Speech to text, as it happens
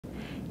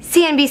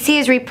CNBC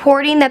is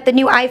reporting that the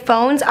new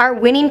iPhones are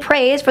winning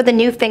praise for the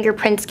new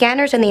fingerprint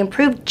scanners and the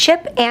improved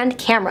chip and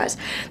cameras.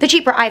 The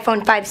cheaper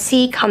iPhone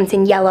 5C comes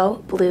in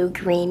yellow, blue,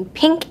 green,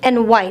 pink,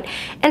 and white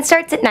and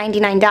starts at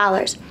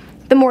 $99.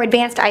 The more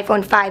advanced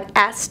iPhone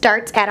 5S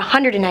starts at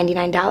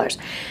 $199.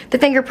 The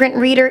fingerprint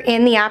reader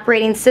in the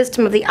operating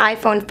system of the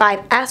iPhone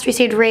 5S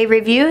received rave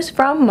reviews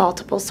from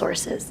multiple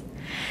sources.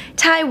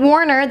 Ty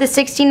Warner, the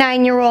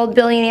 69-year-old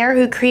billionaire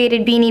who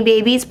created Beanie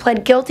Babies,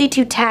 pled guilty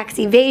to tax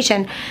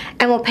evasion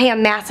and will pay a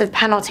massive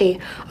penalty.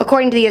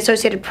 According to the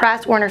Associated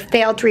Press, Warner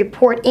failed to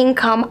report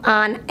income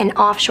on an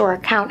offshore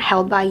account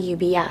held by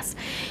UBS.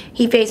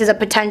 He faces a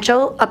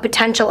potential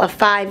of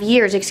 5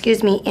 years,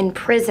 in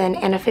prison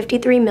and a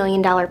 $53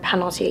 million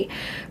penalty.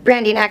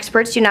 Branding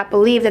experts do not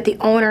believe that the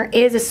owner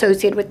is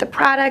associated with the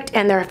product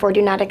and therefore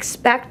do not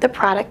expect the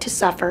product to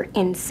suffer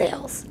in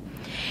sales.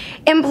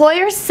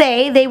 Employers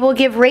say they will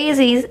give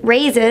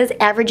raises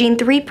averaging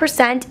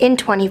 3% in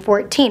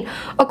 2014,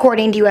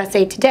 according to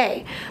USA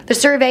Today. The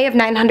survey of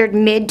 900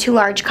 mid to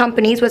large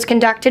companies was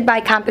conducted by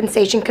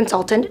compensation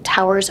consultant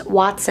Towers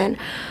Watson.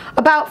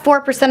 About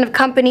 4% of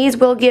companies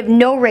will give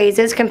no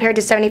raises compared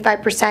to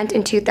 75%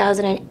 in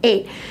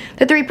 2008.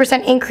 The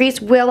 3%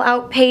 increase will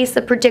outpace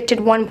the predicted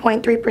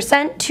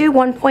 1.3% to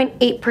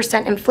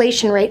 1.8%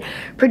 inflation rate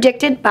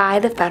predicted by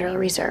the Federal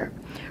Reserve.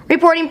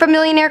 Reporting from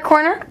Millionaire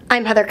Corner,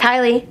 I'm Heather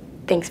Kiley.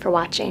 Thanks for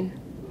watching.